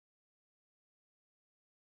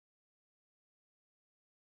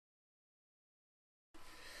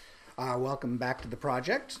Welcome back to the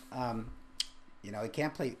project. You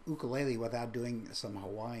can't play ukulele without doing some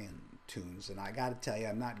Hawaiian tunes, and I got to tell you,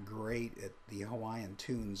 I'm not great at the Hawaiian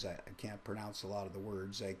tunes. I can't pronounce a lot of the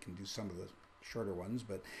words. I can do some of the shorter ones,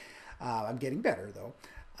 but I'm getting better, though.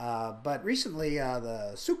 But recently,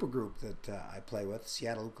 the super group that I play with,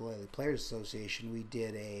 Seattle Ukulele Players Association, we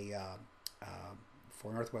did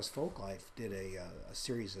for Northwest Folklife, did a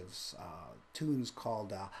series of tunes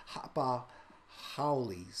called Hapa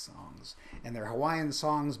Haole songs, and they're Hawaiian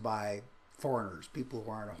songs by foreigners, people who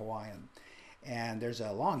aren't Hawaiian. And there's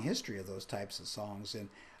a long history of those types of songs. And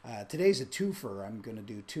today's a twofer. I'm going to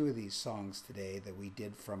do two of these songs today that we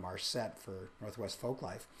did from our set for Northwest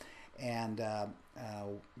Folklife. And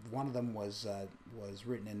one of them was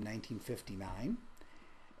written in 1959,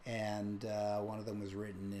 and one of them was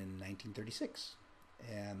written in 1936.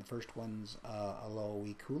 And the first one's Aloha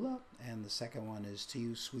Wikula, and the second one is To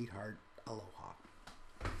You, Sweetheart, Aloha.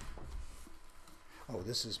 Oh,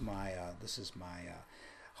 this is my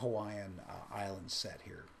Hawaiian island set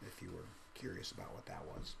here, if you were curious about what that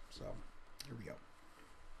was. So here we go.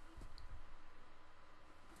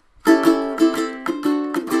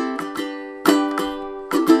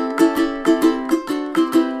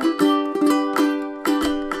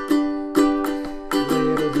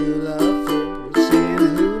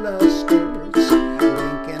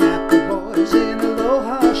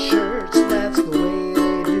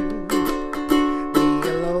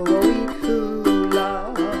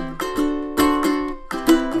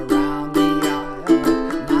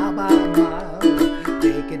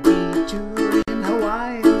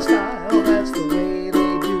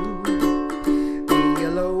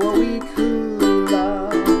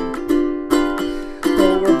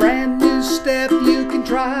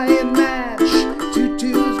 Try and match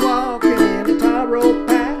tutus walking in a taro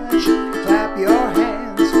patch. Clap your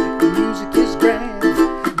hands, the music is grand.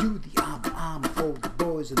 Do the ama for the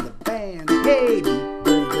boys in the band. Hey, beat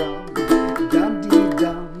the drum, dum dee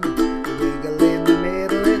dum. Wiggle in the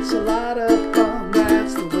middle, it's a lot of fun.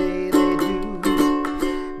 That's the way they do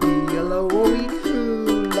the Aloha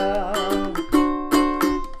Wikula.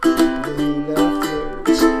 The hula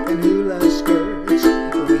flirts and hula skirts,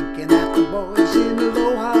 winking at the boys in the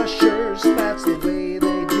Aloha shirts, that's the way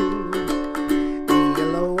they do the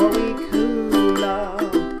Aloha Wikula.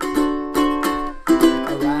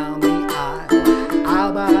 Around the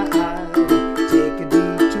aisle by aisle, take a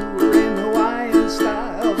detour in Hawaiian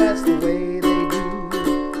style, that's the way they do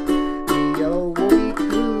the Aloha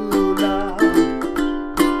Wikula.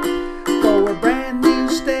 For a brand new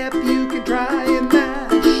step you can try and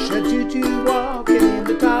match a tutu walking in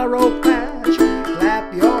the taro patch.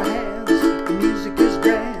 Clap your hands, the music is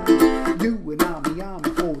grand. Do an ami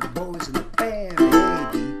for the boys in the band. Hey,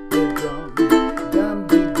 beat the drum, dum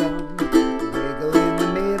dee dum. Wiggle in the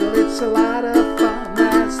middle, it's a lot of fun.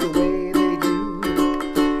 That's the way they do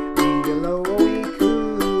the Aloha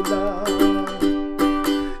Wikula.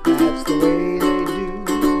 That's the way they do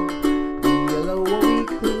the Aloha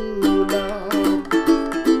Wikula.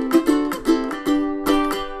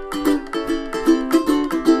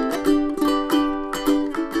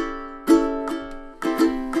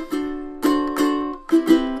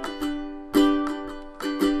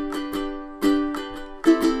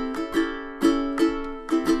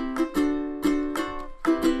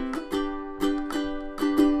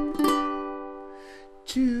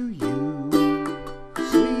 To you,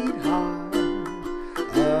 sweetheart,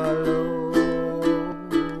 aloha,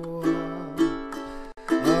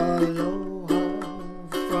 aloha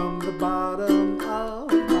from the bottom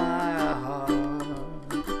of my heart.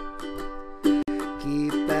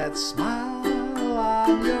 Keep that smile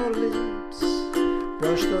on your lips,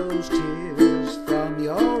 brush those tears from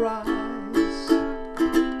your eyes.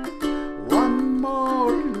 One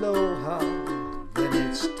more aloha, then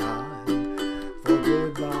it's time for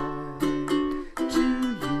goodbye. To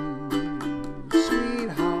you,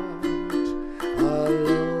 sweetheart,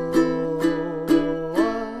 aloha.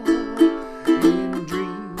 In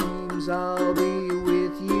dreams I'll be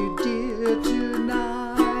with you, dear,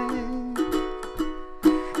 tonight.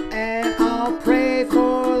 And I'll pray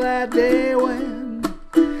for that day when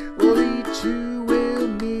we two will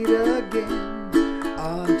meet again.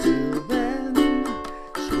 Until then,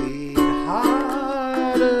 sweetheart,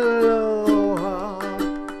 aloha.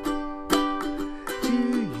 To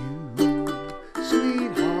you,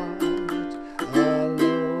 sweetheart,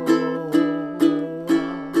 aloha,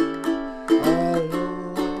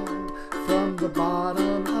 aloha from the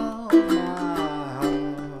bottom of my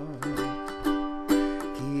heart.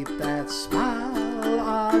 Keep that smile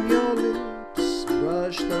on your lips,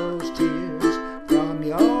 brush those tears from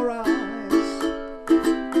your eyes.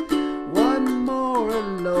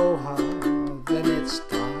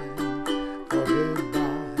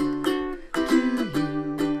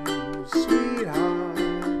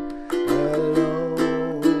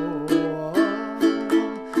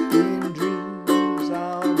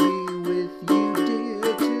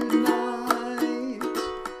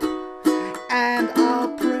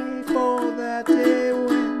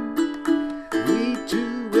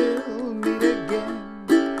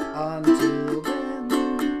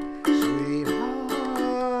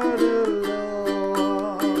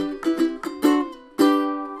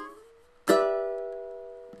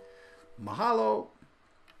 Mahalo.